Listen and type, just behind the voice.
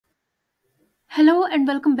Hello and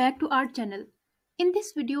welcome back to our channel. In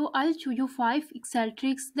this video, I'll show you 5 Excel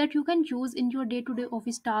tricks that you can use in your day-to-day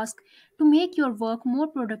office task to make your work more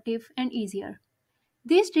productive and easier.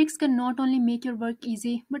 These tricks can not only make your work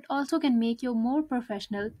easy but also can make you more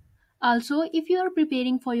professional. Also, if you are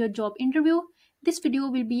preparing for your job interview, this video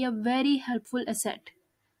will be a very helpful asset.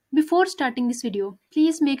 Before starting this video,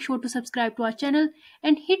 please make sure to subscribe to our channel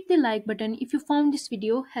and hit the like button if you found this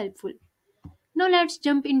video helpful. Now let's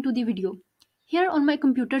jump into the video. Here on my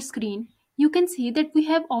computer screen, you can see that we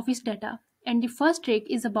have office data and the first trick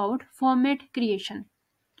is about format creation.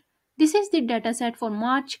 This is the dataset for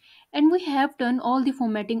March and we have done all the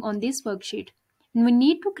formatting on this worksheet. And we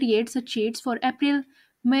need to create such sheets for April,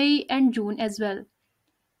 May and June as well.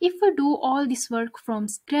 If we do all this work from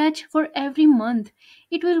scratch for every month,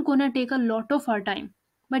 it will gonna take a lot of our time.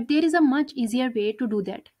 But there is a much easier way to do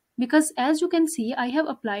that. Because as you can see, I have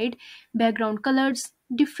applied background colors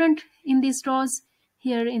different in these rows.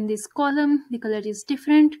 Here in this column, the color is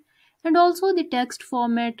different. And also the text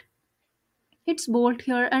format, it's bold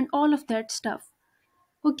here and all of that stuff.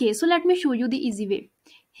 Okay, so let me show you the easy way.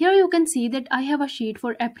 Here you can see that I have a sheet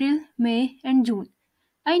for April, May and June.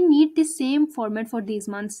 I need the same format for these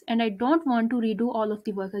months and I don't want to redo all of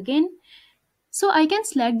the work again. So I can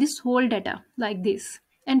select this whole data like this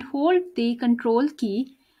and hold the control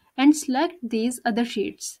key and select these other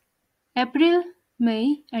sheets. April,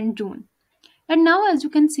 May and June. And now as you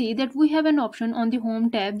can see that we have an option on the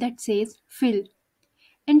home tab that says fill.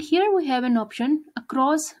 And here we have an option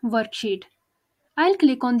across worksheet. I'll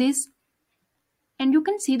click on this and you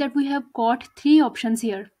can see that we have got three options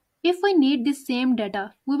here. If we need the same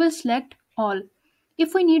data, we will select all.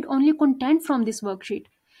 If we need only content from this worksheet,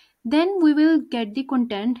 then we will get the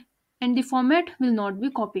content and the format will not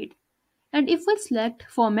be copied. And if we select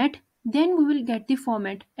format, then we will get the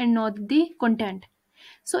format and not the content.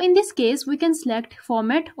 So in this case, we can select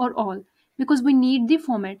format or all because we need the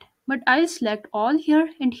format. But I'll select all here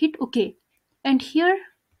and hit OK. And here,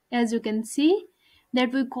 as you can see,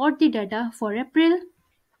 that we got the data for April,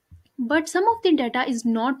 but some of the data is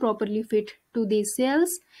not properly fit to these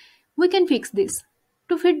cells. We can fix this.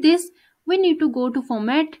 To fit this, we need to go to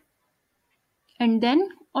format and then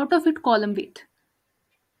auto fit column width.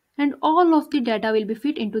 And all of the data will be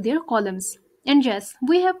fit into their columns. And yes,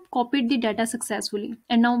 we have copied the data successfully.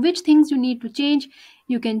 And now which things you need to change,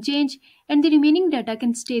 you can change and the remaining data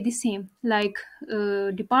can stay the same like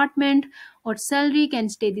department or salary can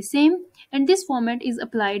stay the same and this format is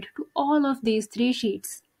applied to all of these three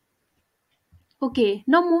sheets. Okay,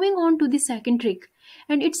 now moving on to the second trick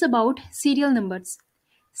and it's about serial numbers.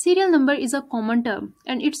 Serial number is a common term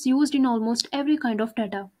and it's used in almost every kind of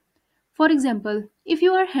data. For example, if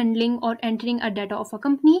you are handling or entering a data of a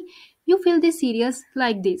company, you fill the serials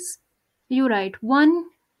like this. You write 1,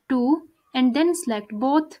 2 and then select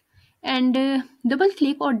both and double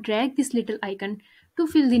click or drag this little icon to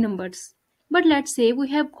fill the numbers. But let's say we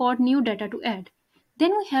have got new data to add.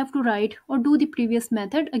 Then we have to write or do the previous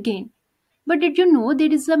method again. But did you know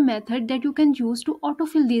there is a method that you can use to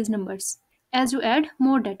autofill these numbers as you add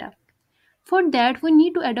more data? For that, we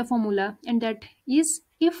need to add a formula and that is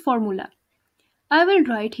if formula. I will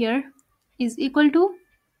write here is equal to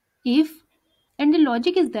if and the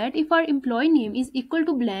logic is that if our employee name is equal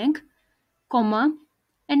to blank, comma,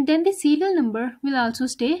 and then the serial number will also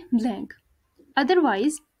stay blank.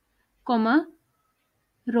 Otherwise, comma,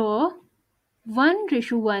 row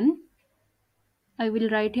 1:1, I will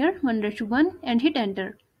write here 1:1 and hit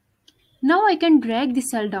enter. Now I can drag the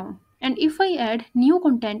cell down and if I add new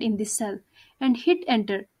content in this cell and hit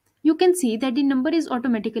enter, you can see that the number is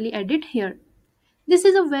automatically added here. This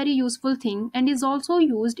is a very useful thing and is also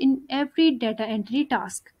used in every data entry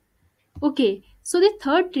task. Okay, so the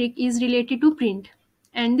third trick is related to print.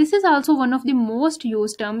 And this is also one of the most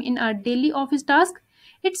used term in our daily office task.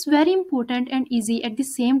 It's very important and easy at the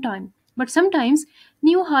same time. But sometimes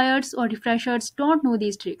new hires or refreshers don't know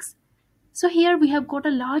these tricks. So here we have got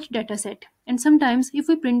a large data set and sometimes if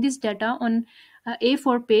we print this data on a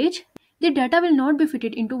A4 page, the data will not be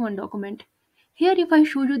fitted into one document. Here if I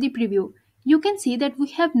show you the preview, you can see that we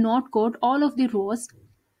have not got all of the rows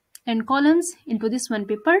and columns into this one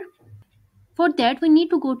paper. For that we need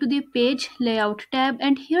to go to the page layout tab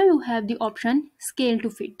and here you have the option scale to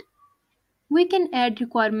fit. We can add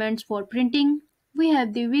requirements for printing. We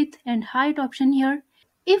have the width and height option here.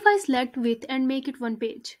 If I select width and make it one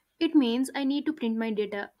page, it means I need to print my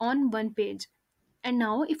data on one page. And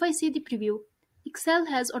now if I see the preview, Excel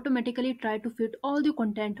has automatically tried to fit all the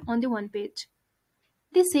content on the one page.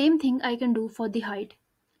 The same thing I can do for the height.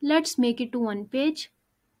 Let's make it to one page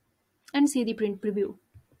and see the print preview.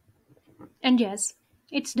 And yes,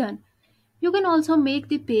 it's done. You can also make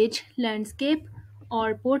the page landscape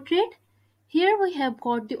or portrait. Here we have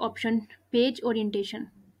got the option page orientation.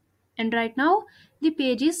 And right now the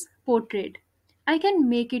page is portrait. I can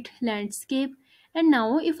make it landscape, and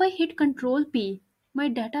now if I hit Control P, my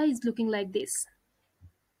data is looking like this.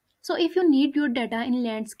 So if you need your data in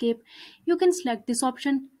landscape, you can select this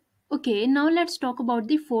option. Okay, now let's talk about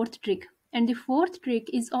the fourth trick. And the fourth trick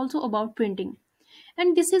is also about printing.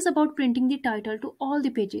 And this is about printing the title to all the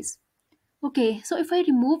pages. Okay, so if I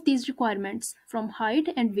remove these requirements from height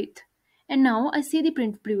and width, and now I see the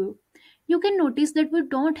print preview, you can notice that we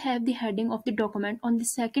don't have the heading of the document on the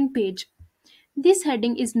second page. This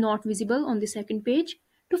heading is not visible on the second page.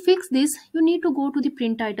 To fix this, you need to go to the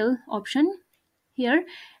print title option here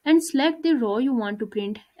and select the row you want to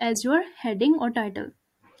print as your heading or title.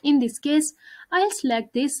 In this case, I'll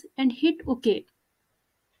select this and hit OK.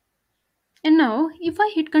 And now if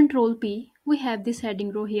I hit Ctrl P, we have this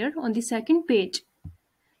heading row here on the second page.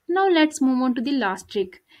 Now let's move on to the last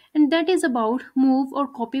trick, and that is about move or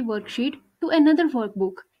copy worksheet to another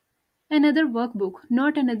workbook. Another workbook,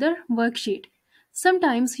 not another worksheet.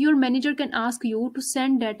 Sometimes your manager can ask you to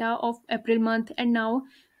send data of April month, and now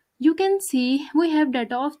you can see we have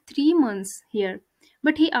data of 3 months here,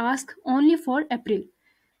 but he asked only for April.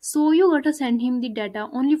 So you gotta send him the data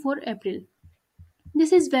only for April.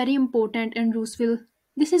 This is very important and useful.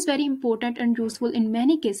 This is very important and useful in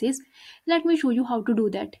many cases. Let me show you how to do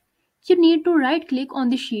that. You need to right click on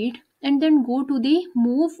the sheet and then go to the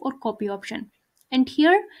move or copy option. And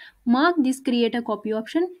here mark this create a copy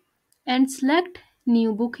option and select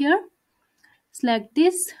new book here. Select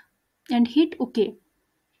this and hit OK.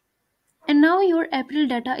 And now your April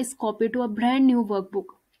data is copied to a brand new workbook.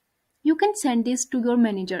 You can send this to your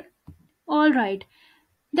manager. Alright,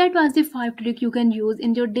 that was the 5 tricks you can use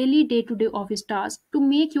in your daily day-to-day office tasks to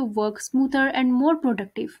make your work smoother and more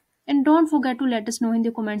productive. And don't forget to let us know in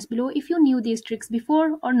the comments below if you knew these tricks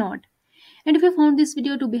before or not. And if you found this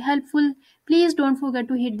video to be helpful, please don't forget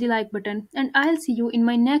to hit the like button, and I'll see you in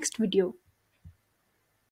my next video.